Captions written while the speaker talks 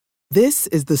This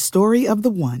is the story of the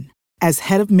one. As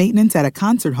head of maintenance at a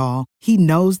concert hall, he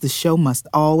knows the show must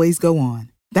always go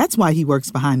on. That's why he works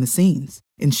behind the scenes,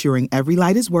 ensuring every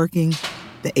light is working,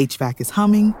 the HVAC is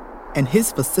humming, and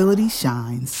his facility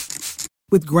shines.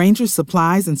 With Grainger's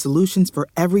supplies and solutions for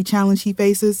every challenge he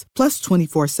faces, plus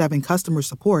 24/7 customer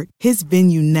support, his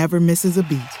venue never misses a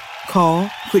beat. Call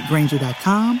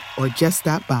quickgrainger.com or just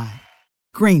stop by.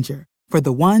 Grainger, for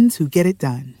the ones who get it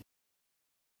done.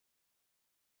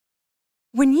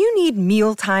 When you need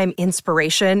mealtime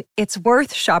inspiration, it's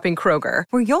worth shopping Kroger,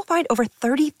 where you'll find over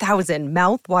 30,000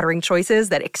 mouth-watering choices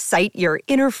that excite your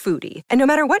inner foodie. And no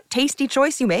matter what tasty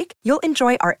choice you make, you'll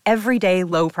enjoy our everyday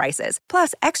low prices,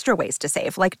 plus extra ways to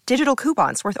save, like digital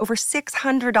coupons worth over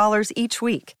 $600 each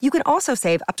week. You can also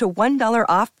save up to $1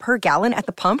 off per gallon at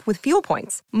the pump with fuel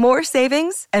points. More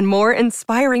savings and more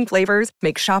inspiring flavors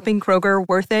make shopping Kroger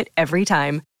worth it every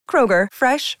time. Kroger,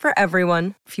 fresh for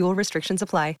everyone. Fuel restrictions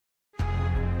apply.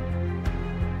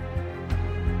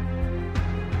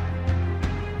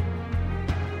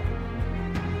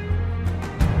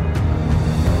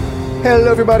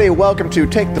 Hello everybody, welcome to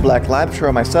Take the Black Live,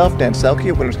 show myself, Dan Selke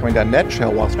of WintersComing.net,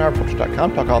 Cheryl Walsnar,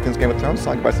 Portrait.com, talk all things Game of Thrones,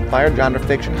 song by some fire, genre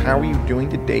fiction. How are you doing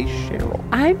today, Cheryl?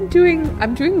 I'm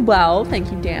doing well,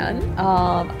 thank you, Dan.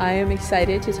 I am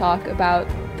excited to talk about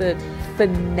the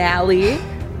finale.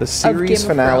 The series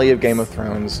finale of Game of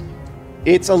Thrones.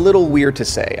 It's a little weird to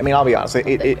say. I mean, I'll be honest,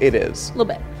 it is. A little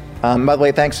bit. By the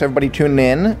way, thanks to everybody tuning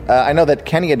in. I know that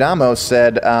Kenny Adamo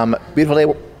said, beautiful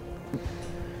day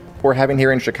we're having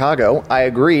here in Chicago. I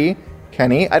agree,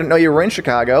 Kenny. I didn't know you were in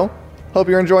Chicago. Hope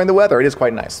you're enjoying the weather. It is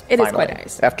quite nice. It is quite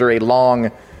nice. After a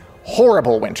long,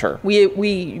 horrible winter.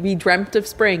 We dreamt of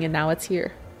spring, and now it's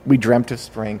here. We dreamt of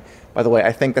spring. By the way,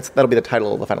 I think that'll be the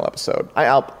title of the final episode.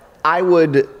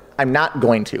 I'm not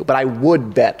going to, but I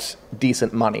would bet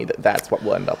decent money that that's what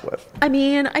we'll end up with. I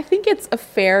mean, I think it's a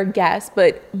fair guess,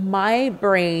 but my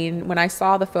brain, when I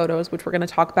saw the photos, which we're going to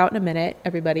talk about in a minute,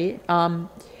 everybody,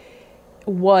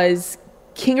 was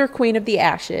King or Queen of the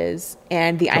Ashes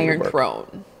and the Iron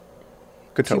Throne.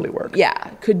 Could totally work. Yeah,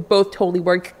 could both totally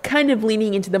work. Kind of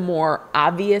leaning into the more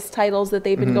obvious titles that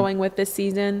they've been going with this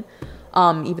season,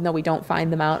 even though we don't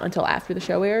find them out until after the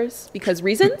show airs because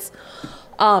reasons.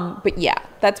 But yeah,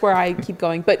 that's where I keep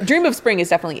going. But Dream of Spring is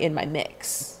definitely in my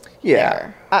mix.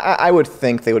 Yeah, I would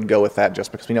think they would go with that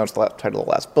just because we know it's the title of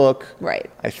the last book.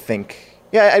 Right. I think.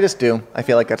 Yeah, I just do. I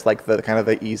feel like that's like the kind of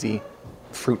the easy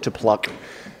fruit to pluck.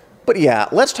 But yeah,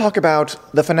 let's talk about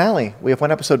the finale. We have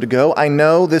one episode to go. I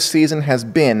know this season has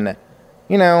been,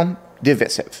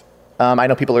 divisive. I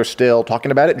know people are still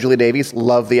talking about it. Julie Davies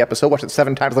loved the episode, watched it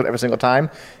 7 times, loved it every single time.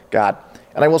 God.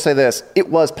 And I will say this, it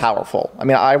was powerful. I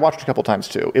mean, I watched it a couple times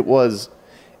too. It was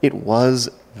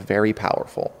very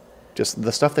powerful. Just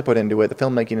the stuff they put into it, the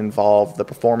filmmaking involved, the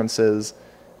performances.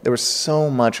 There was so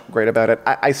much great about it.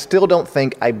 I still don't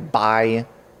think I buy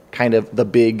kind of the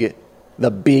big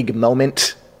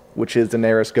moment, which is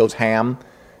Daenerys goes ham.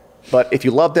 But if you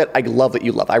loved it, I love that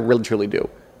you love it. I really, truly do.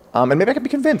 And maybe I can be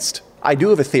convinced. I do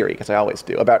have a theory, because I always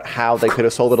do, about how they could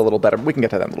have sold it a little better. We can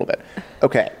get to that in a little bit.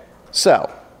 Okay,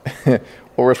 so,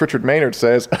 or as Richard Maynard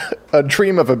says, a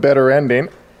dream of a better ending.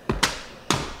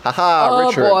 Haha,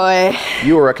 Richard. Oh, boy.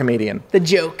 You are a comedian. The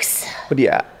jokes. But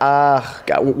yeah,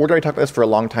 God, we're going to talk about this for a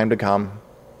long time to come.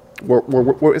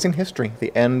 It's in history,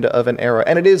 the end of an era.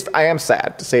 And it is, I am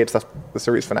sad to say it's the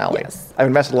series finale. Yes. I've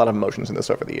invested a lot of emotions in this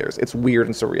over the years. It's weird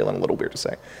and surreal and a little weird to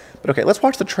say. But okay, let's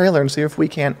watch the trailer and see if we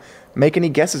can't make any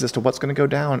guesses as to what's going to go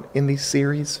down in the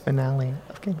series finale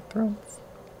of Game of Thrones.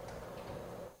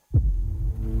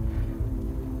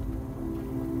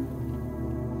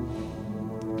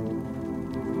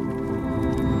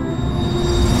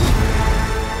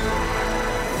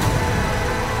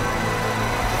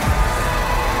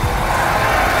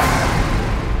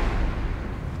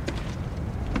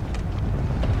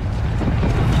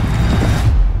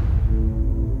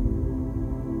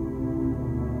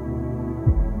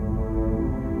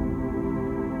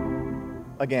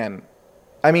 Again,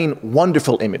 I mean,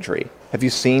 wonderful imagery. Have you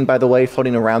seen, by the way,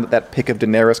 floating around that pic of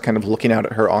Daenerys kind of looking out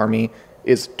at her army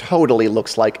totally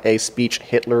looks like a speech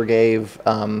Hitler gave,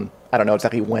 I don't know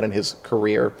exactly when in his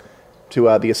career,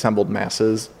 to the assembled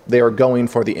masses. They are going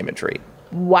for the imagery.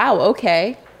 Wow,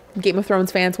 okay. Game of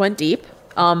Thrones fans went deep.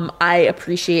 I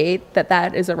appreciate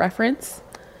that is a reference.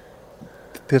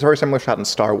 There's a very similar shot in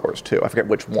Star Wars, too. I forget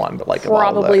which one, but like...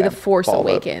 Probably The Force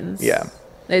Awakens. Yeah.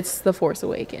 It's The Force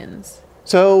Awakens.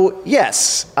 So,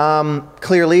 yes,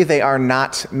 clearly they are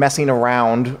not messing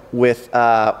around with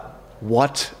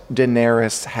what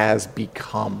Daenerys has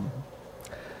become.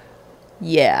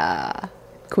 Yeah.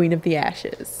 Queen of the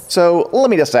Ashes. So let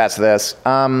me just ask this,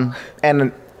 and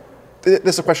this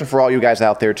is a question for all you guys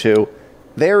out there too.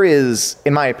 There is,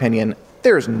 in my opinion,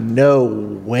 there's no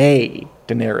way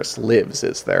Daenerys lives,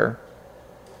 is there?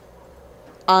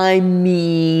 I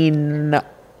mean,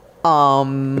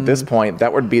 At this point,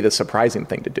 that would be the surprising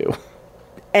thing to do.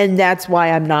 and that's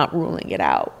why I'm not ruling it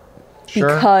out.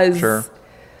 Sure, because sure.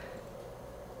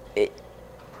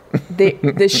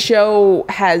 the show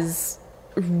has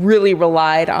really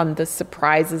relied on the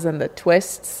surprises and the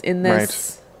twists in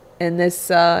this in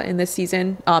this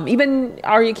season. Even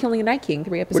Arya killing a Night King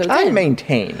 3 episodes Which I in.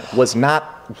 maintain was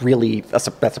not really that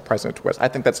surprising twist. I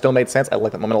think that still made sense. I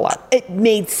like that moment a lot. It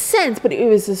made sense, but it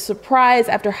was a surprise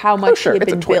after how much sure, he had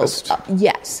it's a been built twist. up.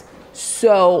 Yes.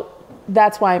 So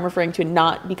that's why I'm referring to it,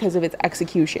 not because of its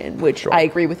execution, which Sure. I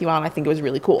agree with you on. I think it was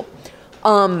really cool.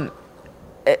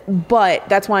 But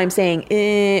that's why I'm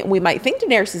saying we might think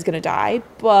Daenerys is going to die,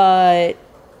 but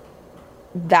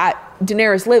that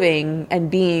Daenerys living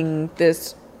and being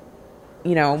this,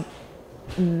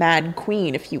 mad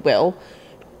queen, if you will,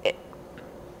 it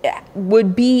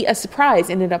would be a surprise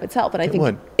in and of itself. And I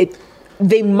think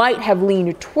they might have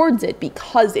leaned towards it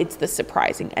because it's the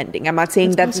surprising ending. I'm not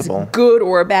saying that's a good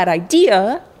or a bad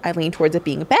idea. I lean towards it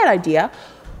being a bad idea,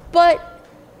 but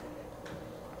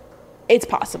it's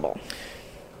possible.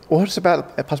 What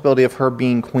about a possibility of her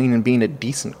being queen and being a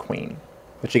decent queen?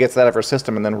 That she gets that out of her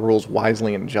system and then rules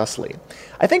wisely and justly.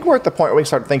 I think we're at the point where we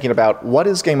start thinking about what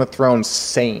is Game of Thrones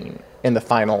saying in the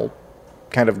final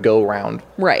kind of go-round.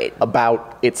 Right.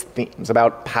 About its themes,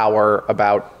 about power,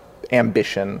 about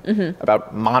ambition,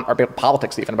 about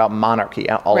politics even, about monarchy,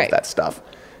 all of that stuff.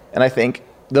 And I think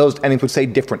those endings would say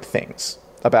different things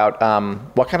about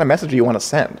what kind of message do you want to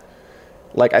send.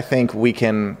 Like, I think we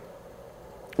can...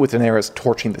 With Daenerys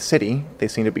torching the city, they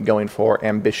seem to be going for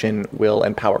ambition, will,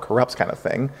 and power corrupts kind of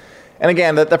thing. And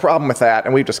again, the problem with that,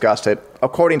 and we've discussed it,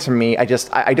 according to me, I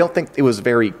don't think it was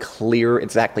very clear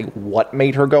exactly what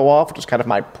made her go off, which is kind of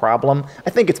my problem. I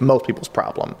think it's most people's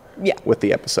problem with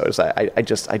the episodes. I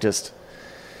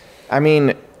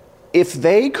mean, if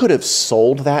they could have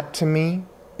sold that to me,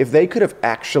 if they could have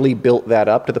actually built that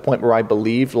up to the point where I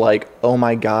believed, like, oh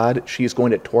my God, she's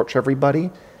going to torch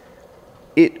everybody,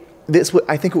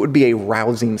 I think it would be a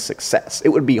rousing success. It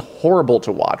would be horrible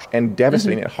to watch and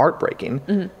devastating and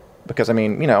heartbreaking because, I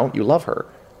mean, you love her.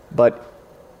 But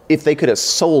if they could have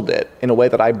sold it in a way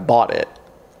that I bought it,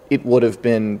 it would have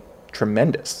been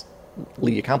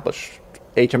tremendously accomplished.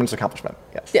 A tremendous accomplishment,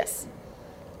 yes. Yes.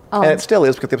 And it still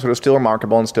is because the episode was still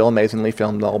remarkable and still amazingly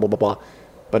filmed, blah, blah, blah, blah.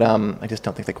 But I just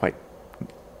don't think they quite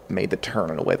made the turn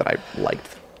in a way that I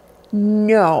liked.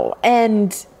 No.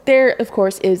 And... there, of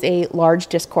course, is a large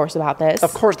discourse about this.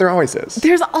 Of course, there always is.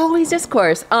 There's always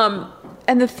discourse.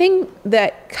 And the thing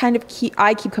that kind of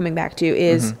I keep coming back to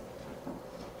is,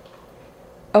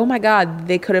 oh my God,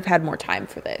 they could have had more time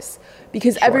for this.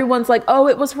 Because everyone's like, oh,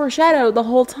 it was foreshadowed the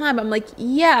whole time. I'm like,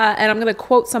 yeah. And I'm going to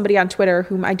quote somebody on Twitter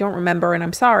whom I don't remember, and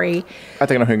I'm sorry. I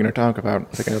think I know who you're going to talk about.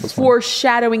 I think I know this one.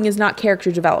 Foreshadowing is not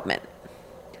character development.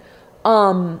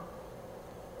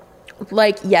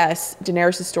 Like, yes,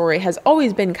 Daenerys' story has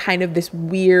always been kind of this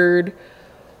weird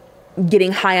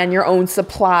getting high on your own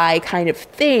supply kind of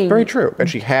thing. Very true. And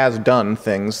she has done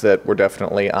things that were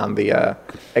definitely on the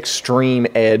extreme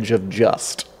edge of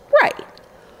just. Right.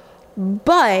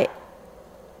 But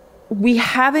we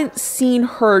haven't seen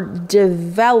her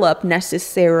develop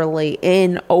necessarily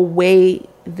in a way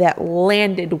that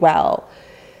landed well.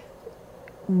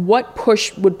 What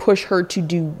would push her to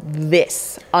do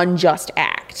this unjust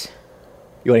act?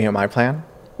 You want to hear my plan?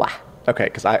 Why? Okay,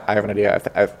 because I have an idea.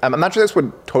 I'm not sure this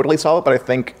would totally solve it, but I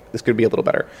think this could be a little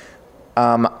better.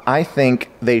 I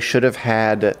think they should have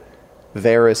had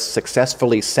Varys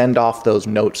successfully send off those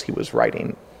notes he was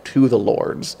writing to the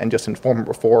lords and just inform him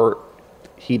before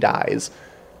he dies.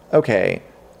 Okay,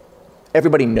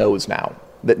 everybody knows now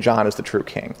that Jon is the true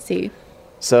king. See.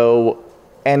 So,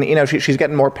 and she's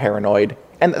getting more paranoid.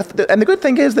 And the good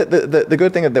thing is that the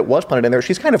good thing that was planted in there,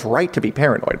 she's kind of right to be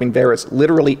paranoid. I mean, Varys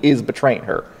literally is betraying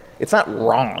her. It's not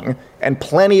wrong. And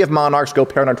plenty of monarchs go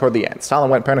paranoid toward the end.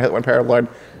 Stalin went paranoid, Hitler went paranoid.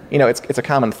 It's a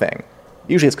common thing.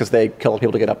 Usually it's because they kill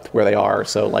people to get up to where they are,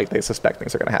 so like they suspect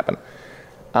things are going to happen.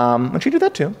 And she did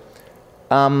that too.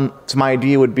 So my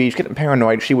idea would be, she's getting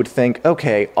paranoid. She would think,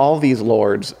 okay, all these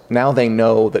lords, now they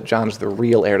know that Jon's the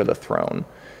real heir to the throne.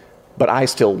 But I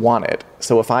still want it.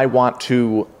 So if I want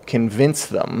to convince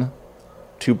them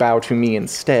to bow to me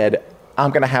instead,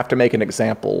 I'm going to have to make an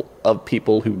example of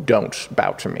people who don't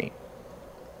bow to me.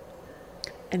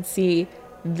 And see,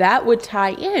 that would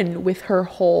tie in with her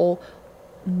whole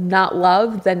not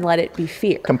love, then let it be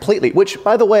fear. Completely. Which,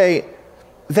 by the way,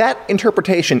 that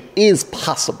interpretation is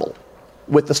possible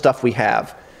with the stuff we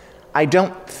have. I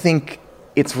don't think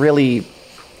it's really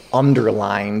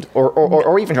underlined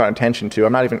or even drawn attention to.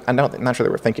 I'm not sure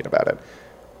they were thinking about it.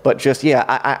 But just,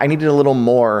 I needed a little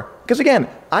more. Because again,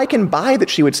 I can buy that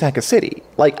she would sack a city.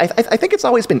 Like, I think it's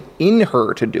always been in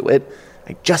her to do it.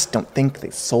 I just don't think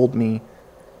they sold me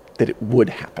that it would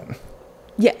happen.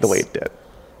 Yes. The way it did.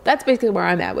 That's basically where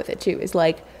I'm at with it too, is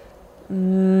like,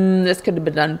 this could have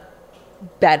been done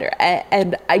better.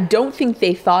 And I don't think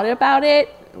they thought about it,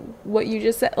 what you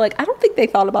just said. Like, I don't think they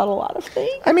thought about a lot of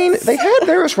things. I mean, they had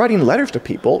Varys writing letters to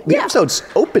people. The episode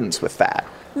opens with that.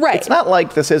 Right. It's not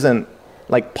like this isn't,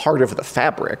 like, part of the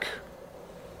fabric.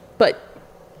 But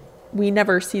we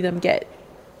never see them get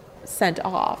sent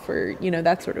off or,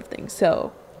 that sort of thing.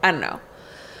 So, I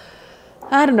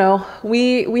don't know.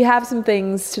 We have some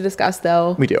things to discuss,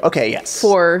 though. We do. Okay, yes.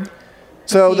 So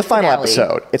the final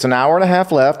episode. It's an hour and a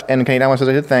half left, and Kenny Diamond says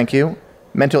I did thank you.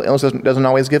 Mental illness doesn't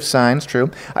always give signs,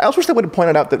 true. I also wish they would have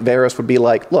pointed out that Varys would be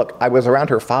like, look, I was around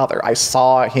her father. I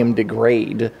saw him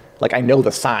degrade. Like, I know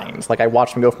the signs. Like, I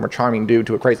watched him go from a charming dude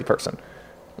to a crazy person.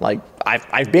 Like,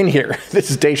 I've been here. This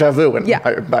is deja vu, and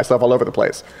I buy stuff all over the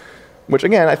place. Which,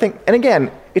 again, I think, and again,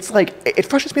 it's like, it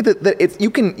frustrates me that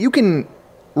you can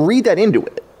read that into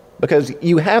it because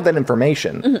you have that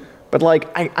information. Mm-hmm. But, like,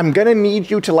 I'm going to need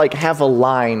you to, like, have a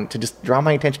line to just draw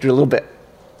my attention to it a little bit.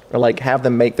 Or, like, have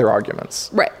them make their arguments.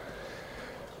 Right.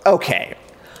 Okay.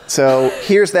 So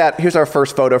here's our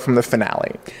first photo from the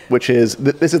finale, which is,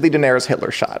 this is the Daenerys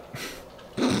Hitler shot.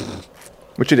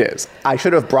 Which it is. I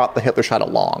should have brought the Hitler shot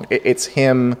along. It's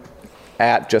him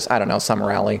at just, I don't know, some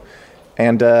rally.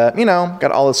 And,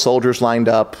 got all his soldiers lined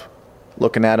up,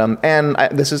 looking at him. And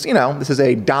this is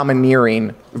a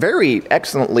domineering, very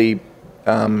excellently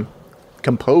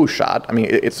composed shot. I mean,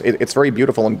 it's very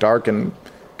beautiful and dark and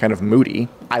kind of moody.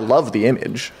 I love the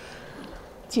image.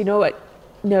 Do you know what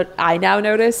I now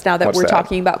notice, now that we're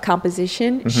talking about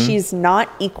composition? Mm-hmm. She's not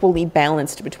equally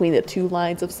balanced between the two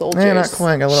lines of soldiers. Yeah, not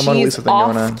quite. Got a little Mona Lisa thing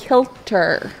going on. She's off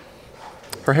kilter.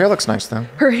 Her hair looks nice, though.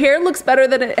 Her hair looks better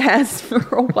than it has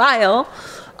for a while.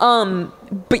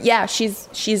 But yeah,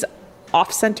 she's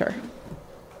off center.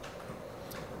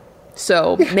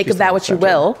 So make of that what you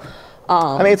will.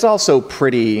 I mean, it's also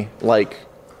pretty, like,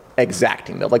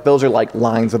 exacting, though. Like, those are, like,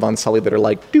 lines of Unsullied that are,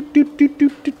 like, doot, doot, doot,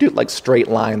 doot, doot, doot, like, straight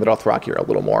line that Dothraki are a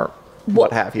little more,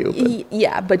 what have you. But,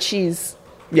 yeah, but she's...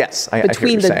 Yes, I between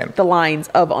hear what you're saying. The lines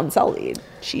of Unsullied,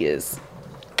 she is...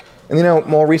 And,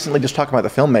 more recently, just talking about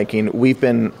the filmmaking, we've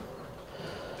been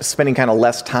spending kind of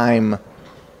less time...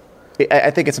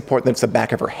 I think it's important that it's the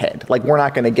back of her head. Like, we're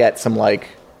not going to get some, like,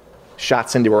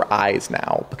 shots into her eyes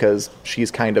now because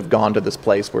she's kind of gone to this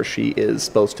place where she is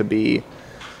supposed to be,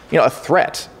 a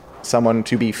threat, someone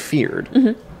to be feared.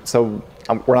 Mm-hmm. So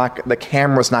the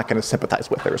camera's not going to sympathize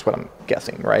with her is what I'm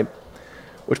guessing, right?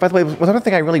 Which, by the way, was another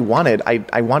thing I really wanted.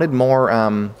 I wanted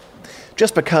more,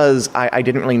 just because I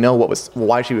didn't really know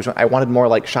why she was, I wanted more,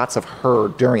 like, shots of her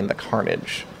during the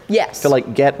carnage. Yes. To,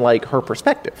 like, get, like, her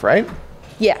perspective, right?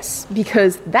 Yes,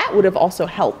 because that would have also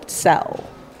helped sell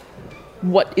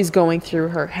what is going through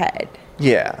her head.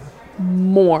 Yeah.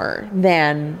 More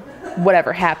than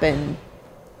whatever happened,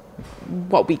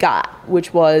 what we got,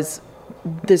 which was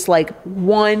this, like,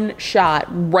 one shot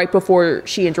right before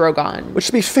she and Drogon. Which,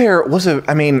 to be fair,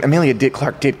 Emilia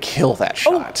Clarke did kill that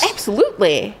shot. Oh,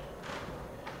 absolutely.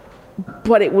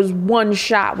 But it was one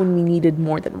shot when we needed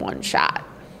more than one shot.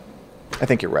 I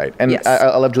think you're right. And yes.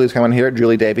 I love Julie's comment here.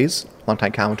 Julie Davies,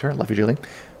 longtime commenter. Love you, Julie.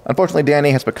 Unfortunately,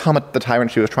 Dany has become the tyrant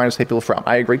she was trying to save people from.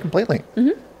 I agree completely.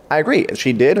 Mm-hmm. I agree.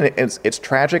 She did, and it's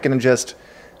tragic, and it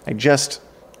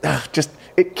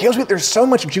kills me. There's so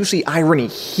much juicy irony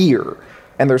here,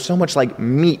 and there's so much, like,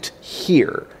 meat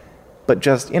here. But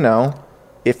just,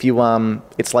 if you,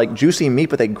 it's like juicy meat,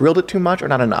 but they grilled it too much or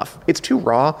not enough. It's too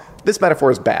raw. This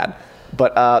metaphor is bad.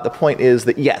 But the point is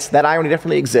that, yes, that irony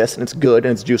definitely exists, and it's good,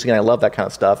 and it's juicy, and I love that kind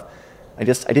of stuff. I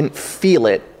didn't feel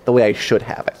it the way I should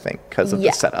have, I think, because of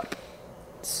the setup.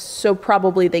 So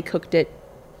probably they cooked it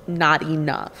not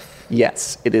enough.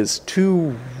 Yes, it is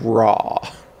too raw.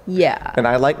 Yeah. And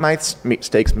I like my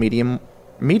steaks medium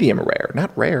rare,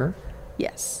 not rare.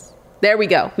 Yes. There we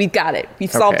go. We've got it.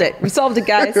 We've solved it. We solved it,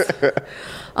 guys.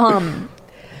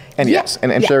 And yes,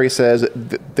 and Sherry says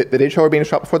the day show her being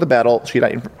shot before the battle, she'd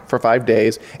eaten for 5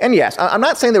 days. And yes, I'm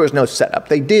not saying there was no setup.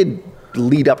 They did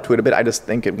lead up to it a bit. I just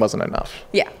think it wasn't enough.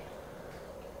 Yeah.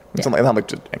 Something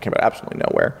like it came out absolutely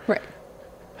nowhere. Right.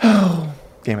 Oh,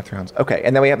 Game of Thrones. Okay,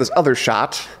 and then we have this other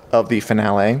shot of the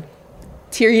finale.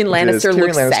 Tyrion Lannister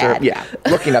looks sad. Yeah,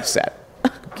 looking upset.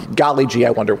 Golly gee, I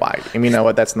wonder why. I mean, you know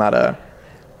what? That's not a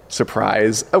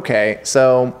surprise. Okay,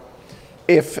 so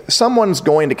if someone's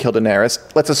going to kill Daenerys,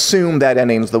 let's assume that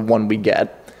ending's the one we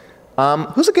get.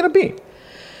 Who's it going to be?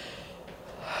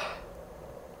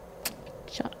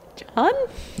 Jon?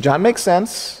 Jon makes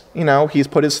sense. You know, he's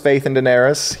put his faith in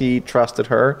Daenerys. He trusted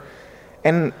her.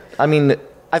 And, I mean,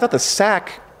 I thought the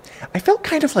sack... I felt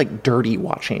kind of, like, dirty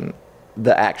watching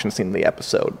the action scene in the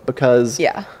episode. Because...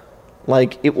 Yeah.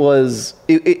 Like, it was...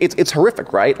 It's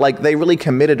horrific, right? Like, they really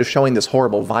committed to showing this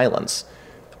horrible violence.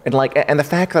 And, like... And the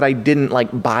fact that I didn't,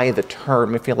 like, buy the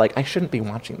term, I feel like I shouldn't be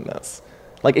watching this.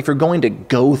 Like, if you're going to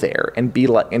go there and be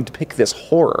like... And depict this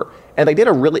horror... And they did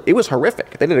a really... It was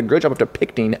horrific. They did a good job of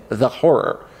depicting the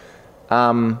horror.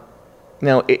 You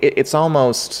know, it's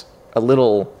almost a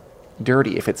little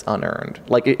dirty if it's unearned.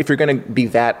 Like, if you're going to be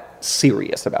that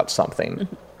serious about something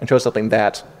and show something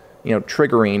that, you know,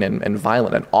 triggering and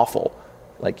violent and awful,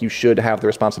 like, you should have the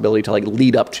responsibility to, like,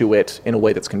 lead up to it in a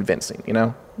way that's convincing, you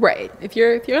know? Right. If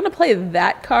you're going to play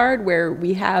that card where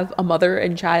we have a mother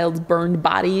and child's burned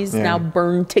bodies now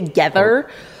burned together...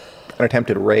 An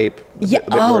attempted rape. Yeah.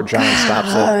 Where Jon stops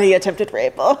it. The attempted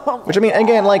rape. Which, I mean,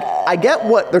 again, like, I get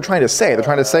what they're trying to say. They're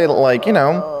trying to say that, like, you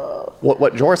know,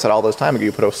 what Jorah said all this time ago,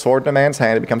 you put a sword in a man's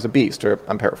hand, it becomes a beast. Or,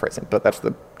 I'm paraphrasing, but that's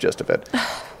the gist of it.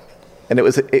 And it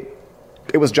was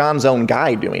Jon's own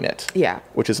guy doing it. Yeah.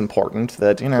 Which is important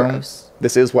that, you know, Gross.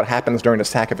 This is what happens during a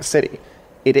sack of a city.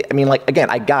 I mean, like,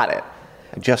 again, I got it.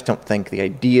 I just don't think the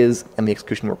ideas and the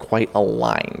execution were quite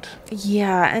aligned.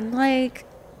 Yeah, and, like...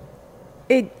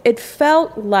 It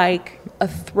felt like a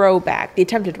throwback, the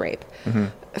attempted rape,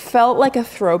 felt like a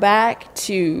throwback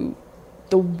to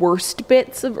the worst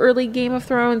bits of early Game of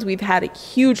Thrones. We've had a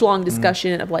huge, long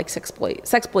discussion of, like,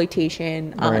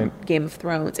 sexploitation on Game of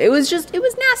Thrones. It was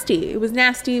nasty. It was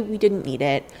nasty. We didn't need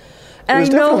it. And it was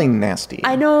definitely nasty.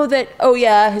 I know that,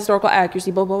 historical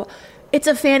accuracy, blah, blah, blah. It's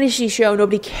a fantasy show.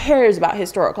 Nobody cares about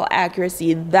historical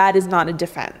accuracy. That is not a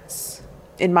defense,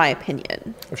 in my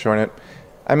opinion. I'm showing it.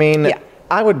 I mean... Yeah.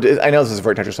 I know this is a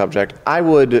very touchy subject. I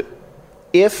would,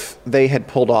 if they had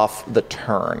pulled off the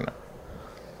turn,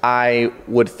 I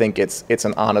would think it's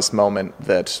an honest moment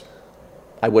that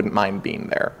I wouldn't mind being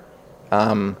there.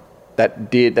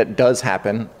 That does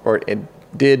happen, or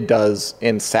it does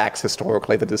in Sacks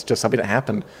historically, that is just something that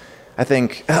happened. I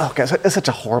think, guys, it's such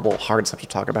a horrible, hard stuff to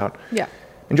talk about. Yeah.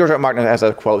 And George R. R. Martin has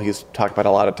a quote he's talked about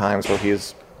a lot of times where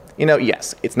he's, you know,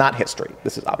 yes, it's not history.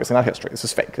 This is obviously not history. This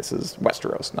is fake. This is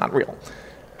Westeros, not real.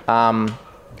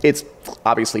 It's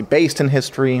obviously based in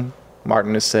history.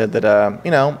 Martin has said that,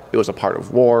 you know, it was a part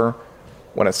of war.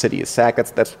 When a city is sacked,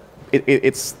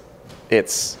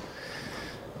 it's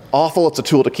awful. It's a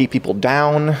tool to keep people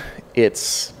down.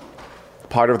 It's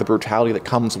part of the brutality that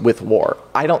comes with war.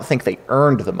 I don't think they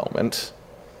earned the moment.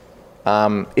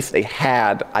 If they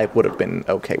had, I would have been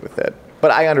okay with it.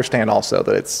 But I understand also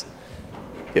that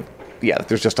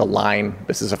there's just a line.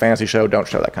 This is a fantasy show. Don't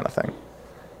show that kind of thing.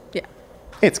 Yeah.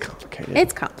 It's complicated.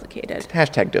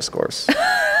 Hashtag discourse.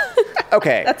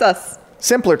 Okay. That's us.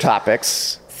 Simpler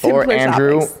topics. Or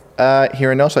Andrew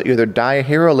here in Nosa. You either die a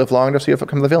hero, live long enough so you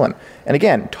become the villain. And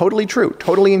again, totally true.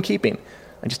 Totally in keeping.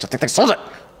 I just don't think they sold it.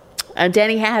 And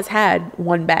Dany has had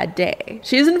one bad day.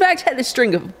 She's in fact had a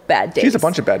string of bad days. She's a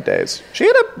bunch of bad days. She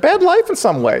had a bad life in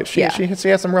some ways. She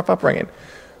had some rough upbringing.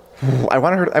 I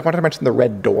wanted to mention the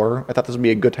Red Door. I thought this would be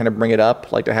a good time to bring it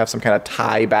up, like to have some kind of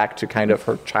tie back to kind of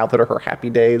her childhood or her happy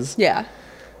days. Yeah.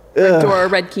 Red Door,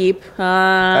 Red Keep.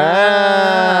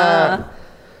 I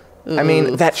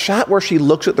mean, that shot where she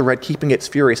looks at the Red Keep and gets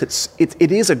furious,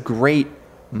 it is a great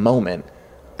moment,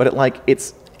 but to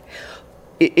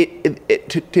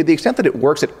the extent that it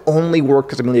works, it only works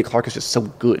because Emilia Clarke is just so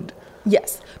good.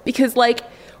 Yes, because like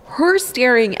her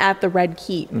staring at the Red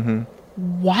Keep.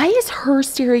 Why is her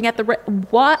staring at the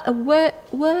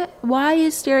why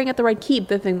is staring at the Red Keep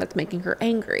the thing that's making her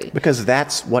angry? Because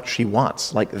that's what she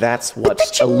wants. Like, that's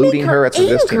what's eluding her. It's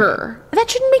resisting her.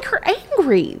 That shouldn't make her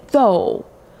angry, though.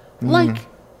 Like,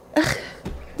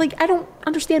 I don't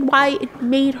understand why it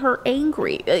made her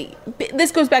angry.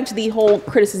 This goes back to the whole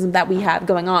criticism that we have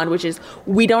going on, which is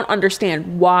we don't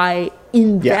understand why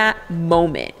in that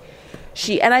moment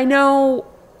and I know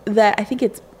that I think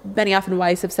it's Benioff and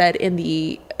Weiss have said in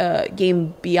the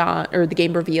Game Beyond, or the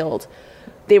Game Revealed,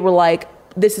 they were like,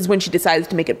 this is when she decides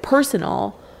to make it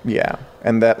personal. Yeah.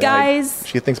 And that, guys, like,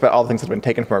 she thinks about all the things that have been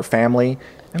taken from her family.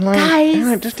 And, like, guys,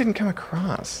 it just didn't come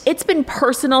across. It's been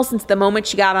personal since the moment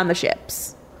she got on the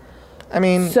ships. I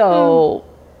mean... So,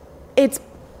 it's...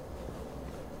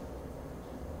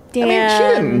 Dan. I mean,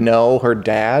 she didn't know her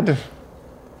dad.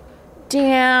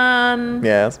 Dan.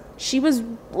 Yes. She was,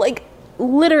 like...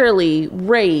 literally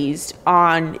raised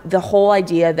on the whole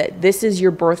idea that this is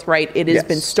your birthright. It has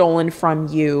been stolen from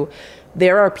you.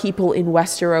 There are people in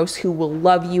Westeros who will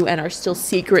love you and are still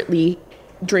secretly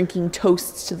drinking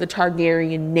toasts to the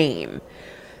Targaryen name.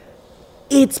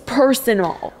 It's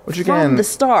personal. Which again, from the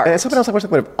start. And something else I wish I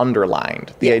would have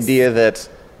underlined. The idea that,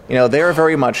 they're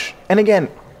very much, and again,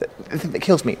 it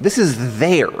kills me. This is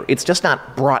there. It's just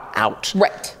not brought out.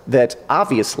 Right. That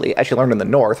obviously, as you learned in the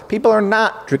North, people are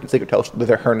not drinking secret toast with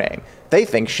her name. They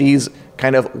think she's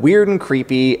kind of weird and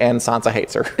creepy, and Sansa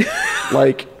hates her.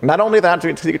 Not only that,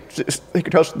 drinking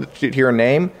secret toast to your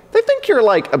name, they think you're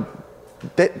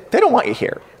they don't want you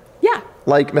here. Yeah.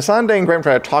 Missandei and Graham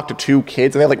try to talk to two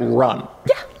kids, and they run.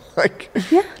 Yeah.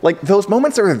 Those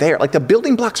moments are there. The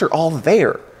building blocks are all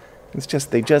there. It's just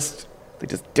they just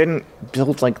didn't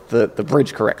build the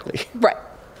bridge correctly. Right.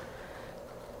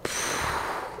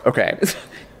 Okay.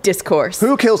 Discourse.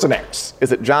 Who kills Daenerys?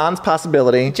 Is it Jon's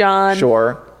possibility? Jon.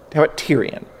 Sure. How about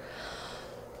Tyrion?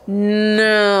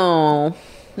 No,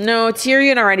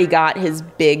 Tyrion already got his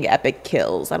big epic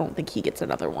kills. I don't think he gets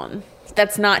another one.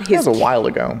 That's not his. That was a while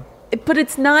ago. But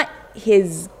it's not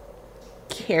his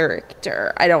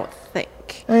character, I don't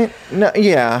think. No,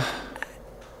 yeah.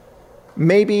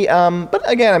 Maybe, but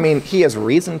again, he has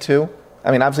reason to.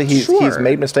 Obviously he's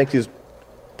made mistakes. He's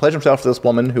pledged himself to this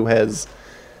woman who has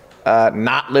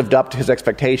not lived up to his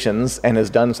expectations and has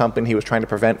done something he was trying to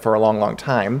prevent for a long, long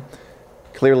time.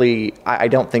 Clearly, I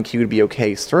don't think he would be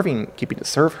okay keeping to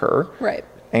serve her. Right.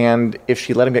 And if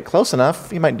she let him get close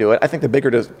enough, he might do it. I think the bigger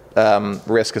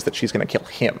risk is that she's going to kill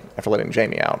him after letting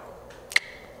Jaime out.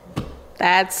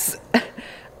 That's...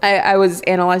 I was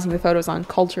analyzing the photos on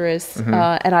Culturist,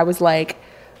 and I was like,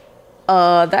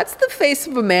 that's the face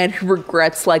of a man who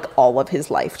regrets, all of his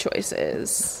life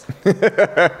choices.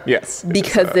 Yes.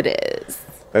 Because it is.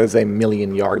 That is a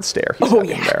million-yard stare he's having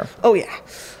there. Oh, yeah.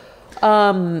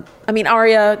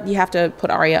 Arya, you have to put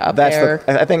Arya up there.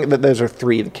 I think that those are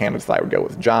three candidates that I would go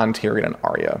with. Jon, Tyrion, and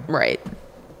Arya. Right.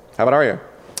 How about Arya?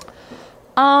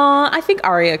 I think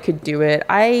Arya could do it.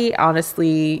 I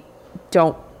honestly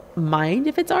don't mind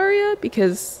if it's Arya,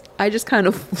 because I just kind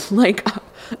of like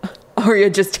Arya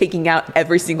just taking out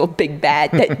every single big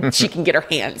bad that she can get her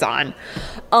hands on.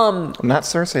 Not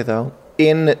Cersei, though.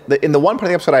 In the one part of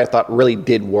the episode I thought really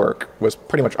did work was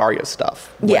pretty much Arya's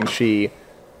stuff. When she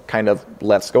kind of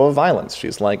lets go of violence.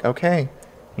 She's like, okay,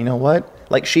 you know what?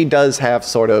 She does have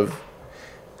sort of...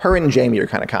 Her and Jaime are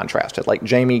kind of contrasted.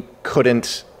 Jaime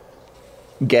couldn't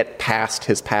get past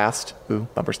his past. Ooh,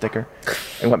 bumper sticker.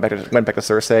 And went back to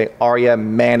Cersei. Arya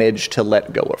managed to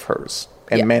let go of hers.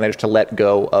 And managed to let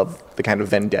go of the kind of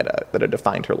vendetta that had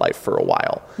defined her life for a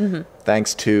while.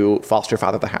 Thanks to foster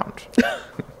father the Hound.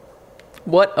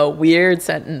 What a weird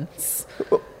sentence.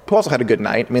 Who also had a good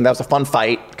night. That was a fun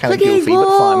fight. Kind of goofy, but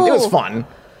fun. It was fun.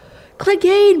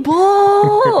 Clegane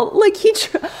Bull!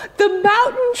 The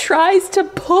Mountain tries to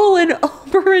pull an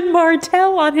Oberyn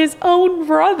Martell on his own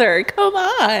brother. Come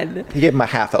on. He gave him a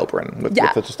half Oberyn with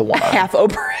just the one arm. Half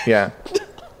Oberyn. Yeah.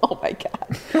 Oh my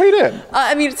God. He did.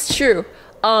 It's true.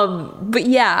 But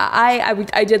yeah,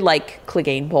 I did like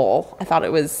Clegane Bull. I thought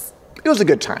it was... It was a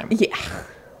good time. Yeah.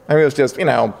 It was just,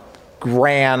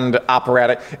 grand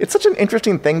operatic. It's such an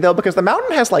interesting thing, though, because the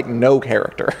Mountain has, no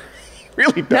character. He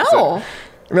really doesn't. No.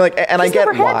 And I get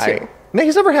why. No,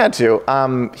 he's never had to.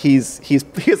 He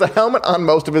has a helmet on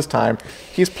most of his time.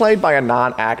 He's played by a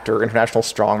non-actor, international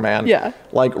strongman. Yeah.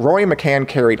 Rory McCann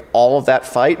carried all of that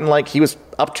fight, and he was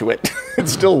up to it. It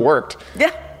still worked.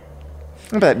 Yeah.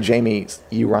 But that Jaime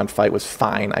Euron fight was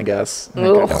fine, I guess. I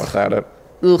got done without it.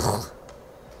 Ugh.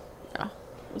 No,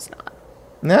 it was not.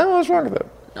 No, what's wrong with it?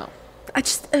 No. I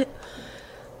just... it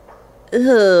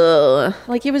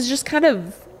was just kind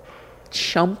of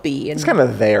chumpy and... It's kind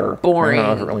of there. Boring. I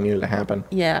don't know if it really needed to happen.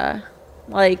 Yeah.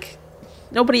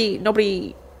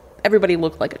 Nobody... Everybody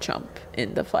looked like a chump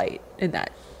in that fight.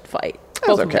 I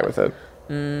was okay with it.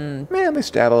 Man, they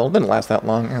stabbed a little. Didn't last that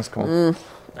long. That's cool.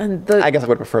 And I guess I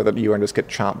would prefer that Euron just get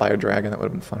chomped by a dragon. That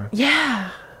would have been funner.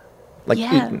 Yeah.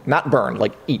 Eaten. Not burned,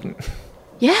 eaten.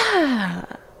 Yeah.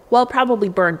 Well, probably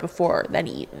burned before, then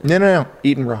eaten. No.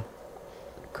 Eaten raw.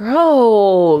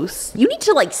 Gross. You need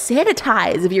to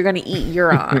sanitize if you're going to eat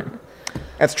Euron.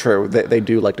 That's true. They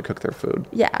do like to cook their food.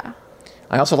 Yeah.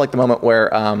 I also like the moment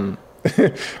where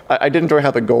I did enjoy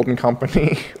how the Golden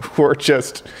Company were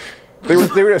just... They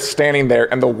were just standing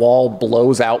there and the wall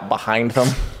blows out behind them.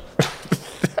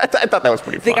 I thought that was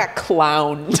pretty fun. They got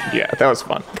clowned. Yeah, that was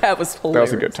fun. That was hilarious.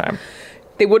 That was a good time.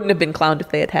 They wouldn't have been clowned if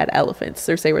they had elephants.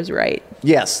 Cersei was right.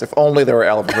 Yes, if only there were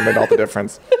elephants, it made all the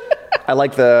difference. I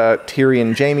like the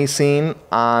Tyrion Jaime scene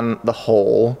on the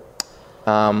whole.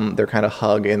 Their kind of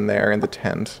hug in there in the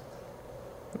tent.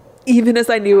 Even as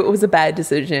I knew it was a bad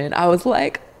decision, I was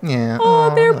like, Yeah.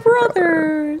 oh, I they're love your brother.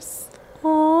 brothers.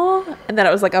 Oh. And then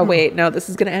I was like, oh, wait, no, this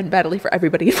is going to end badly for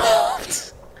everybody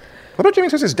involved. What about Jaime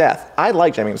and Cersei's death? I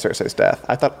like Jaime and Cersei's death.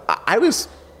 I thought I was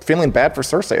feeling bad for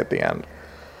Cersei at the end.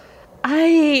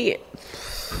 I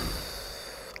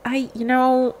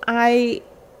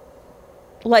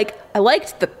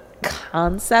liked the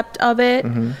concept of it.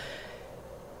 Mm-hmm.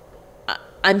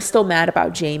 I'm still mad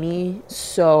about Jaime,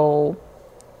 so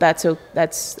that's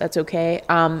okay.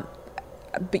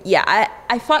 But yeah,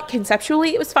 I thought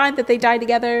conceptually it was fine that they died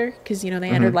together because, they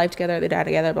entered life together, they died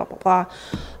together, blah, blah, blah.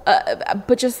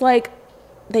 But just like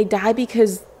they die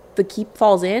because the keep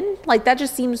falls in, like that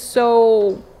just seems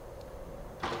so,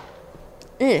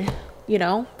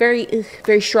 very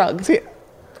shrug. See,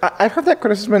 I've heard that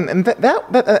criticism, and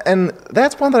and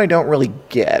that's one that I don't really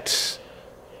get.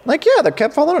 Like, yeah, the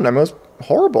kept falling in. It was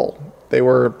horrible. They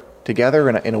were together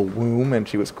in a womb, and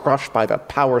she was crushed by the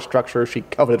power structure she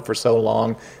coveted for so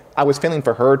long. I was feeling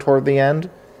for her toward the end.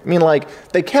 I mean, like,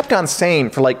 they kept on saying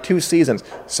for like 2 seasons,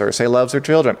 Cersei loves her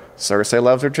children. Cersei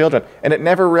loves her children. And it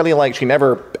never really, like, she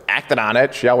never acted on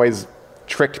it. She always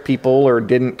tricked people or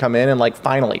didn't come in and, like,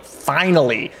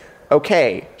 finally,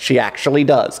 okay, she actually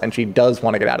does. And she does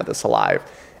want to get out of this alive.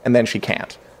 And then she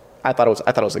can't. I thought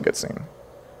it was a good scene.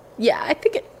 Yeah, I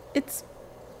think it's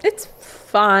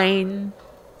fine.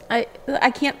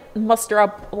 I can't muster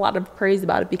up a lot of praise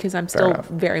about it because I'm still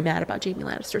very mad about Jaime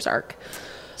Lannister's arc.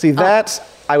 See, that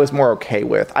I was more okay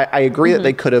with. I agree that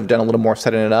they could have done a little more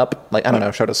setting it up. Like, I don't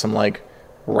know, showed us some, like,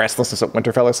 restlessness at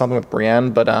Winterfell or something with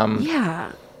Brienne. But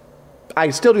yeah, I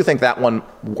still do think that one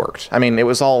worked. I mean, it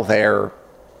was all there.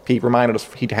 He reminded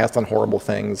us he has done horrible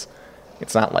things.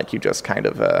 It's not like you just kind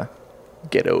of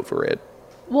get over it.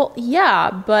 Well,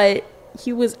 yeah, but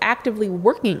he was actively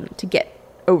working to get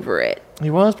over it. He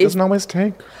was, but it doesn't always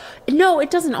take. No, it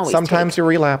doesn't always Sometimes you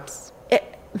relapse.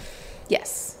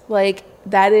 Yes, like,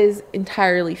 that is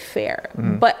entirely fair.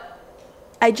 Mm-hmm. But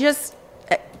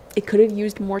it could have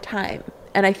used more time.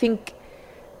 And I think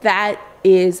that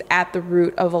is at the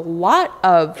root of a lot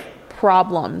of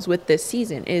problems with this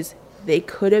season is they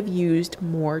could have used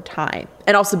more time.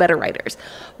 And also better writers.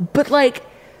 But, like,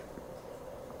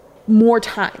 more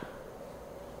time.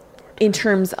 In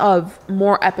terms of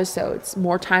more episodes,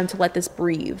 more time to let this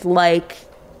breathe. Like,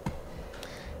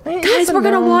 guys, we're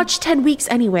gonna watch 10 weeks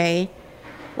anyway.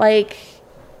 Like,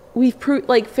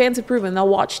 fans have proven they'll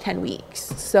watch 10 weeks.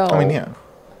 So, I mean, yeah.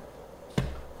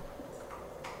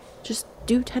 just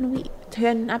do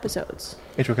 10 episodes.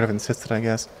 HBO could have insisted, I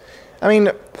guess. I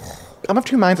mean, I'm of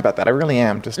two minds about that. I really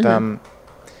am. Just, for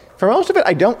most of it,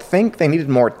 I don't think they needed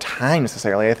more time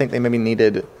necessarily. I think they maybe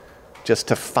needed just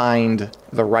to find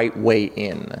the right way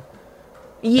in.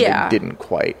 Yeah. They didn't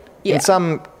quite. Yeah. In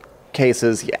some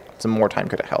cases, yeah, some more time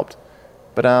could have helped.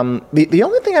 But the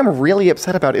only thing I'm really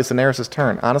upset about is Daenerys'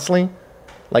 turn, honestly.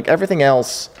 Like, everything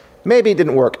else maybe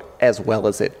didn't work as well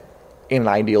as it, in an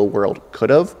ideal world, could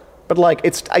have. But, like,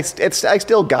 I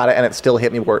still got it, and it still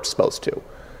hit me where it's supposed to.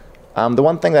 The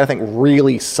one thing that I think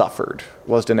really suffered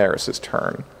was Daenerys'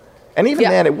 turn. And even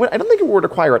then, I don't think it would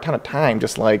require a ton of time,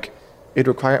 just like... It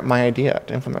required my idea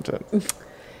to implement it.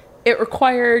 It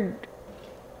required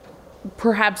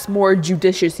perhaps more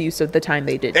judicious use of the time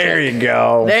they did. There you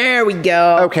go. There we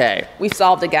go. Okay. We've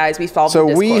solved it, guys. We've solved the So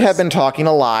discourse. we have been talking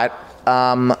a lot.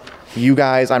 You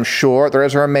guys, I'm sure,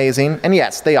 theirs are amazing. And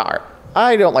yes, they are.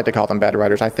 I don't like to call them bad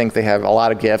writers. I think they have a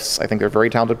lot of gifts. I think they're very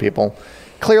talented people.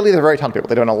 Clearly, they're very talented people.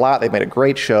 They've done a lot. They've made a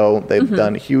great show. They've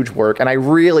done huge work. And I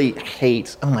really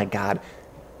hate, oh my God,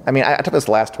 I mean, I took this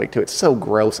last week, too. It's so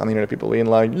gross on the internet, people being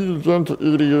like, you gentle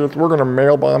idiots, we're going to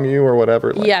mail bomb you or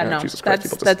whatever. Like, yeah, no, Jesus Christ,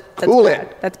 people that's cool bad.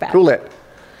 it. That's bad. Cool it.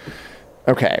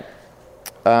 Okay.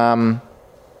 But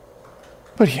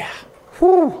yeah,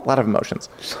 whew, a lot of emotions.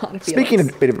 A lot of Speaking feelings.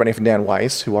 of Beta Bunny and Dan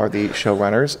Weiss, who are the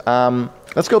showrunners,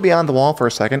 let's go beyond the wall for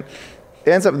a second.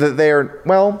 It ends up that they're,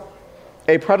 well,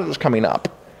 a project is coming up.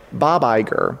 Bob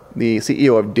Iger, the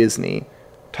CEO of Disney,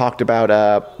 talked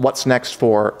about what's next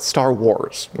for Star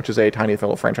Wars, which is a tiny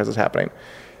little franchise that's happening.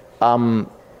 A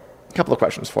couple of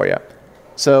questions for you.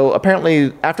 So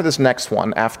apparently, after this next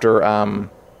one, after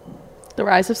The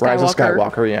Rise of Skywalker. Rise of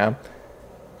Skywalker, yeah,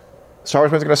 Star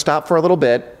Wars is going to stop for a little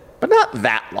bit, but not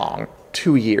that long,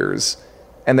 2 years,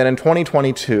 and then in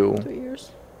 2022. 3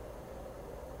 years.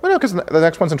 Well, no, because the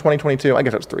next one's in 2022. I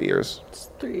guess it's 3 years.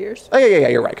 It's 3 years. Oh yeah,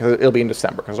 you're right. Because it'll be in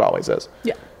December, because it always is.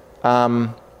 Yeah.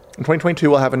 In 2022,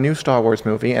 we'll have a new Star Wars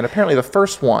movie, and apparently the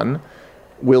first one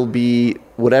will be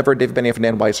whatever David Benioff and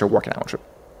Dan Weiss are working on, which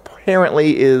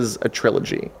apparently is a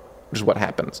trilogy, which is what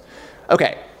happens.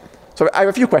 Okay, So I have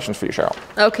a few questions for you, Cheryl.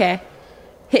 Okay.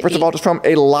 Hit First me. of all, just from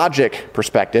a logic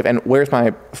perspective, and where's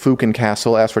my Fukin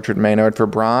Castle? Asked Richard Maynard for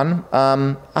Bronn.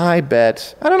 I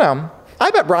bet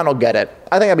Bronn will get it.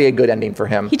 I think that'd be a good ending for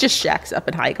him. He just shacks up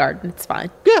in Highgarden. It's fine.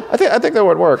 Yeah, I think that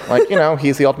would work. Like,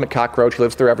 he's the ultimate cockroach. He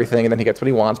lives through everything, and then he gets what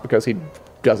he wants because he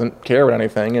doesn't care about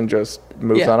anything and just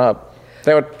moves on up.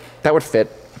 That would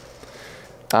fit.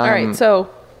 All right, so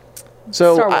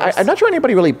Star Wars. I'm not sure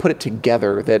anybody really put it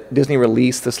together that Disney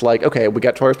released this, like, okay, we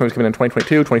got Toy Story movies coming in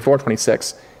 2022, 24,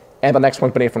 26, and the next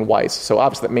one's Benioff and Weiss. So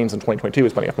obviously that means in 2022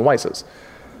 is Benioff and Weiss's.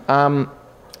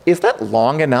 Is that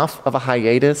long enough of a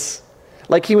hiatus?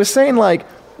 Like, he was saying, like,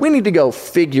 we need to go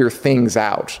figure things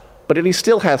out. But he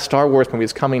still has Star Wars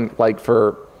movies coming, like,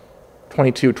 for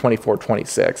 22, 24,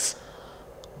 26.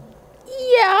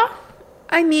 Yeah.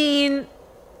 I mean,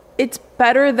 it's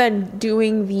better than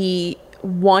doing the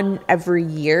one every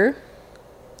year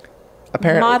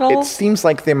Apparently, model. it seems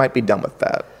like they might be done with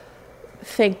that.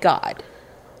 Thank God.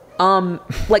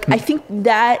 I think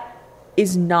that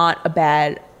is not a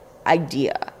bad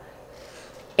idea.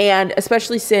 And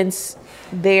especially since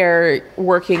they're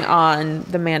working on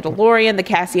The Mandalorian, the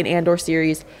Cassian Andor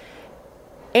series,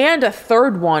 and a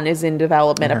third one is in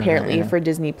development apparently for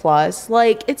Disney Plus.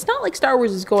 Like, it's not like Star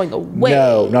Wars is going away.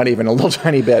 No, not even a little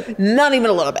tiny bit. Not even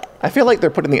a little bit. I feel like they're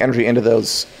putting the energy into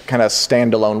those kind of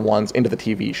standalone ones into the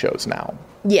TV shows now.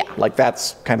 Yeah. Like,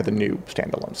 that's kind of the new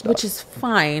standalone stuff. Which is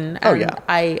fine. Oh, and yeah.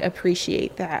 I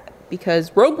appreciate that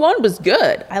because Rogue One was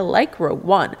good. I like Rogue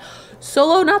One.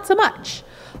 Solo, not so much.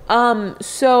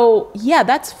 So yeah,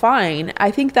 that's fine. I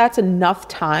think that's enough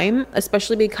time,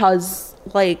 especially because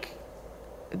like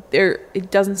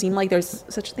it doesn't seem like there's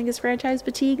such a thing as franchise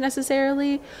fatigue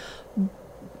necessarily.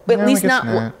 But No, at least I guess not,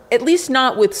 not. at least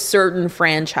not with certain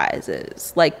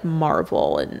franchises like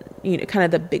Marvel and kind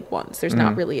of the big ones. There's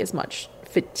not really as much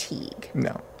fatigue.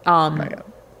 No. Not yet.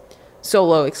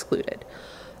 Solo excluded.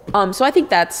 So I think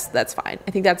that's fine.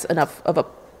 I think that's enough of a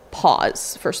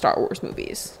pause for Star Wars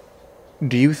movies.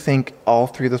 Do you think all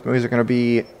three of those movies are going to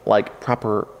be, like,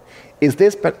 proper... Is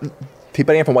this the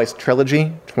Benioff and Weiss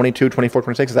trilogy, 22, 24,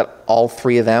 26, is that all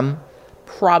three of them?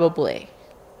 Probably.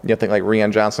 You think, like,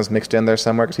 Rian Johnson's mixed in there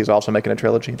somewhere because he's also making a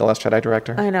trilogy, The Last Jedi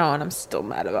director? I know, and I'm still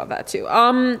mad about that too.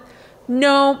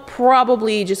 No,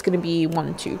 probably just going to be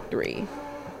 1, 2, 3.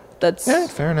 That's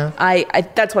Fair enough. I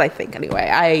that's what I think anyway.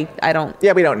 I don't.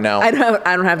 Yeah, we don't know. I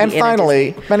don't have. And the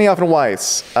finally, Benioff and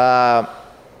Weiss,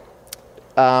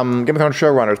 Game of Thrones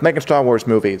showrunners, making Star Wars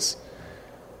movies.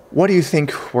 What do you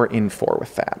think we're in for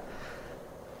with that?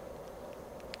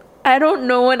 I don't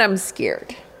know, and I'm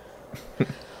scared.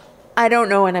 I don't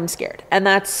know, and I'm scared, and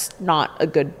that's not a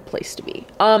good place to be.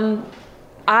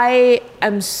 I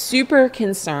am super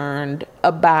concerned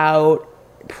about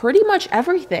pretty much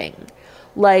everything.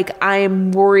 Like,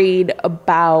 I'm worried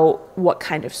about what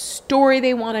kind of story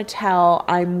they want to tell.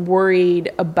 I'm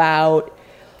worried about,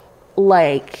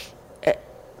 like,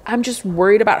 I'm just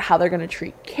worried about how they're going to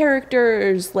treat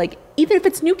characters. Like, even if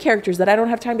it's new characters that I don't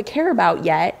have time to care about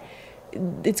yet,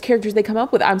 it's characters they come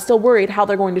up with. I'm still worried how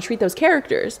they're going to treat those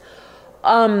characters.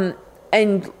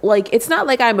 And, like, it's not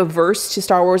like I'm averse to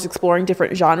Star Wars exploring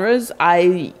different genres.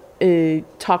 I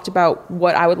talked about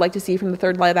what I would like to see from the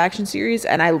third live action series,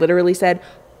 and I literally said,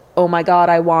 oh my god,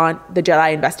 I want the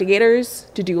Jedi Investigators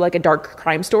to do like a dark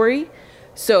crime story.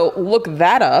 So look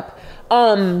that up.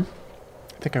 I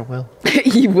think I will.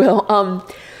 You will.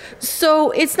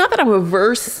 So it's not that I'm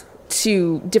averse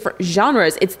to different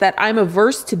genres, it's that I'm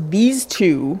averse to these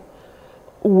two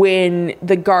when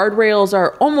the guardrails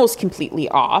are almost completely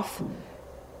off.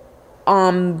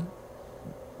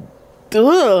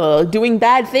 Doing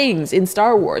bad things in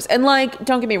Star Wars. And, like,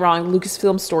 don't get me wrong,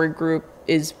 Lucasfilm Story Group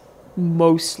is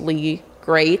mostly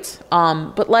great.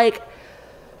 But, like,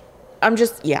 I'm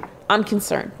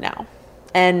concerned now.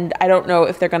 And I don't know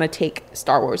if they're going to take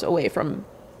Star Wars away from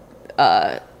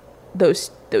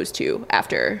those two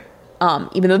after.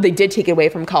 Even though they did take it away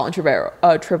from Colin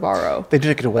Trevorrow. They did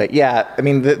take it away. Yeah, I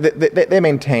mean, they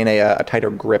maintain a tighter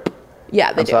grip.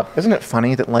 Yeah, they do. Stuff. Isn't it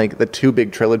funny that, like, the two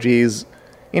big trilogies...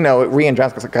 Rian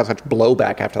Johnson got such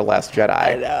blowback after The Last Jedi.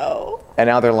 I know. And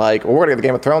now they're like, well, we're going to get the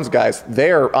Game of Thrones guys.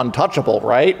 They're untouchable,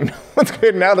 right?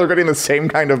 Now they're getting the same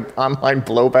kind of online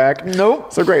blowback.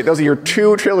 Nope. So great. Those are your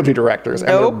two trilogy directors. Nope.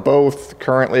 And they're both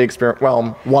currently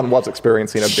one was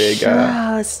experiencing a big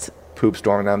poop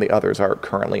storm, and the others are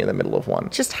currently in the middle of one.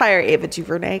 Just hire Ava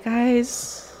DuVernay,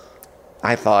 guys.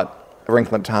 I thought A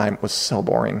Wrinkle in Time was so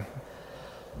boring.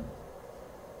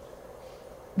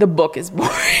 The book is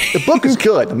boring. The book is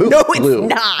good. The movie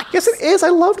it's not. Yes, it is. I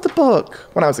loved the book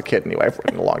when I was a kid. Anyway, I've read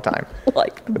it in a long time.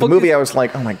 Like the movie, I was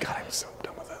like, oh my god, I'm so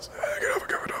done with this. Get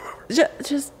over.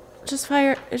 Just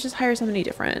hire somebody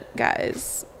different,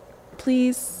 guys.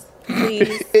 Please.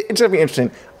 It's gonna be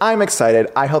interesting. I'm excited.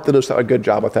 I hope they'll do a good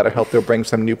job with that. I hope they'll bring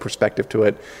some new perspective to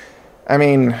it. I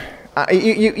mean,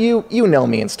 you know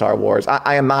me in Star Wars.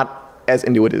 I am not as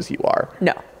into it as you are.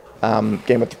 No.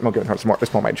 Game of Thrones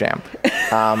is more my jam.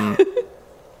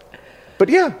 But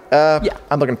yeah,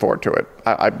 I'm looking forward to it.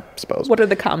 I suppose. What are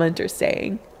the commenters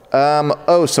saying?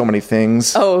 So many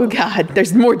things. Oh God,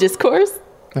 there's more discourse.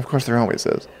 Of course, there always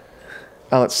is.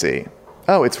 Let's see.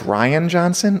 Oh, it's Ryan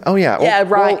Johnson? Oh, yeah. Yeah,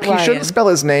 Ryan. He shouldn't spell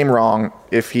his name wrong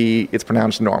if it's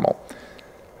pronounced normal.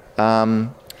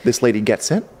 This lady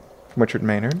gets it from Richard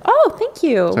Maynard. Oh, thank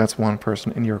you. So that's one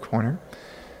person in your corner.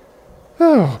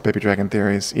 Oh, Baby Dragon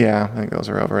Theories. Yeah, I think those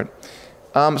are over it.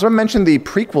 So I mentioned the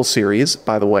prequel series,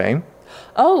 by the way.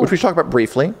 Oh. Which we talked about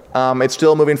briefly. It's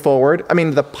still moving forward. I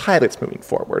mean, the pilot's moving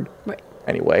forward. Right.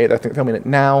 Anyway, I think they're filming it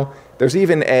now. There's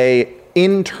even a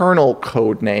internal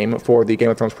code name for the Game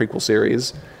of Thrones prequel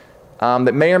series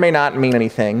that may or may not mean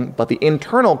anything, but the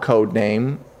internal code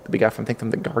name that we got from The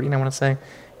Guardian, I want to say,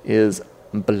 is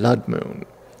Blood Moon.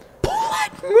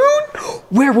 Blood Moon?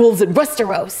 Werewolves in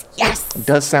Westeros. Yes. It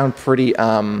does sound pretty,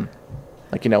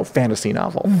 fantasy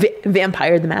novel.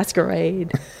 Vampire the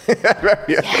Masquerade.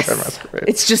 Yes. Masquerade.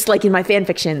 It's just like in my fan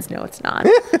fictions. No, it's not.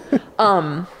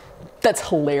 That's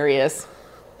hilarious.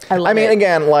 I mean,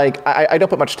 again, I don't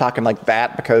put much stock in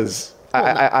that because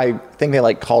I think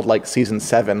they called season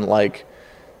 7 a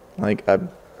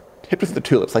Hit with the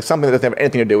Tulips, something that doesn't have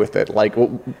anything to do with it.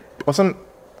 Wasn't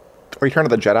Return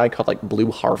of the Jedi called Blue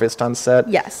Harvest on set?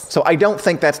 Yes. So I don't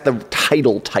think that's the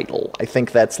title. I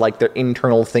think that's their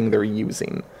internal thing they're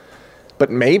using.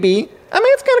 But maybe. I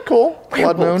mean, it's kind of cool.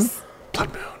 Blood Moon.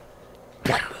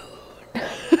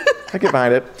 I get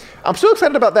behind it. I'm so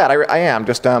excited about that. I am.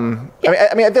 Just I mean,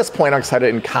 at this point, I'm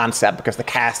excited in concept because the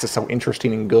cast is so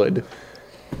interesting and good.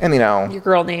 And your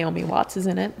girl Naomi Watts is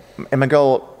in it. And my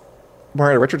girl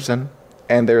Miranda Richardson.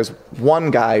 And there's one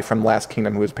guy from Last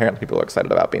Kingdom who apparently people are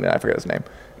excited about being in. I forget his name.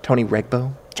 Tony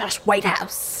Regbo. Josh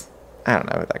Whitehouse. I don't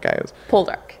know who that guy is.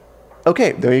 Poldark.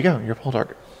 Okay, there you go. You're a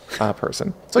Poldark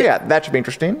person. So yeah, that should be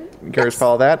interesting. I'm curious to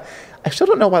follow that. I still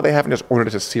don't know why they haven't just ordered it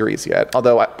as a series yet.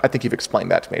 Although I think you've explained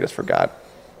that to me. I just forgot.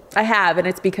 I have, and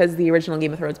it's because the original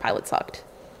Game of Thrones pilot sucked.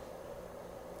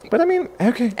 But I mean,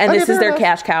 okay. And this is their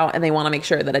cash cow, and they want to make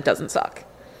sure that it doesn't suck.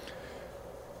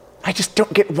 I just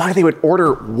don't get why they would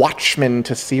order Watchmen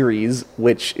to series,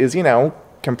 which is,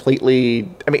 completely...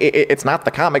 I mean, it's not the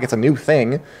comic, it's a new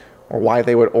thing. Or why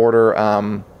they would order...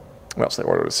 what else they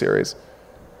ordered a series?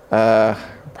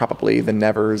 Probably The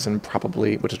Nevers, and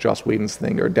probably... Which is Joss Whedon's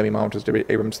thing, or Demi Moore, which is J.J.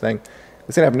 Abrams' thing.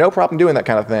 They say they have no problem doing that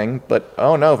kind of thing, but,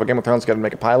 oh no, if a Game of Thrones got to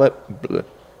make a pilot... Bleh.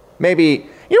 Maybe...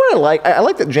 You know what I like? I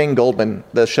like that Jane Goldman,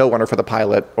 the showrunner for the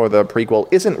pilot, or the prequel,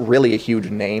 isn't really a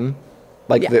huge name.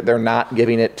 They're not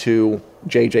giving it to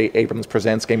J.J. Abrams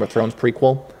Presents Game of Thrones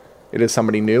prequel. It is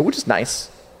somebody new, which is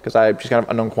nice, because she's kind of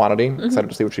unknown quantity. Excited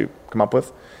to see what she come up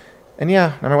with. And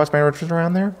yeah, remember West Mary Richards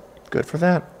around there? Good for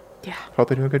that. Yeah. Hope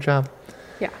they do a good job.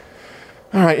 Yeah.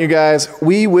 All right, you guys,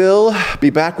 we will be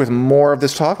back with more of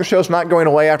this talk. The show's not going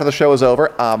away after the show is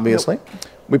over, obviously. Nope.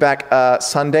 We'll be back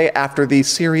Sunday after the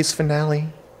series finale.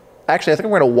 Actually, I think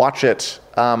we're going to watch it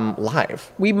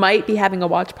live. We might be having a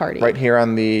watch party. Right here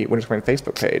on the Winter Screen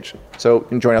Facebook page. So you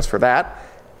can join us for that.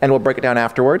 And we'll break it down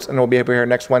afterwards. And we'll be here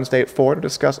next Wednesday at 4 to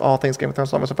discuss all things Game of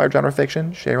Thrones, Love, and Fire genre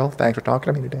fiction. Cheryl, thanks for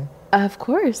talking to me today. Of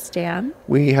course, Dan.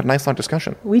 We had a nice long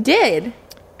discussion. We did.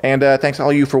 And thanks to all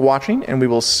of you for watching. And we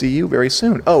will see you very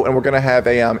soon. Oh, and we're going to have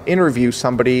a interview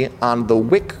somebody on the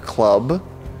Wick Club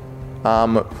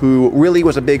who really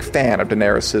was a big fan of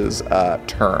Daenerys'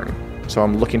 turn. So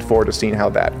I'm looking forward to seeing how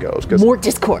that goes. More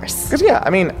discourse. Because, yeah, I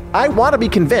mean, I want to be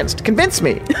convinced. Convince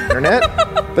me, Internet,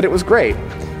 that it was great.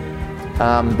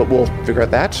 But we'll figure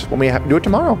out that when we do it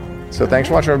tomorrow. So thanks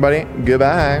for watching, everybody.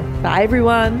 Goodbye. Bye,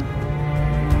 everyone.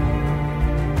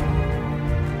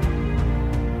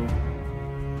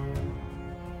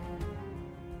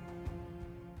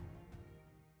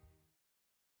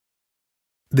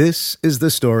 This is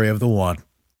the story of the one.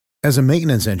 As a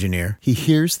maintenance engineer, he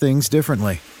hears things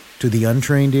differently. To the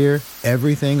untrained ear,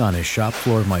 everything on his shop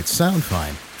floor might sound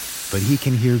fine, but he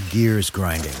can hear gears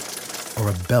grinding or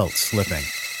a belt slipping.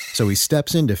 So he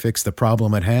steps in to fix the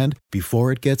problem at hand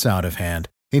before it gets out of hand.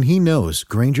 And he knows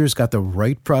Grainger's got the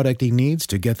right product he needs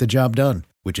to get the job done,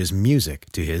 which is music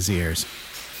to his ears.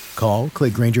 Call,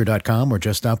 click Grainger.com, or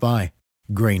just stop by.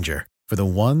 Grainger, for the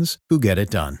ones who get it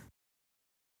done.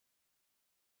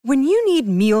 When you need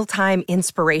mealtime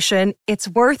inspiration, it's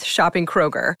worth shopping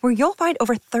Kroger, where you'll find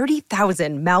over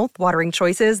 30,000 mouth-watering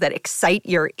choices that excite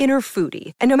your inner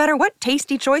foodie. And no matter what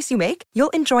tasty choice you make,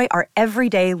 you'll enjoy our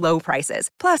everyday low prices,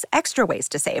 plus extra ways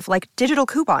to save, like digital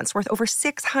coupons worth over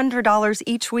 $600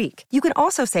 each week. You can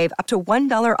also save up to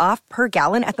 $1 off per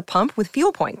gallon at the pump with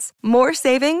fuel points. More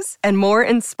savings and more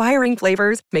inspiring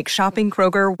flavors make shopping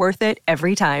Kroger worth it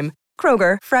every time.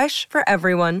 Kroger, fresh for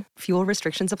everyone. Fuel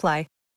restrictions apply.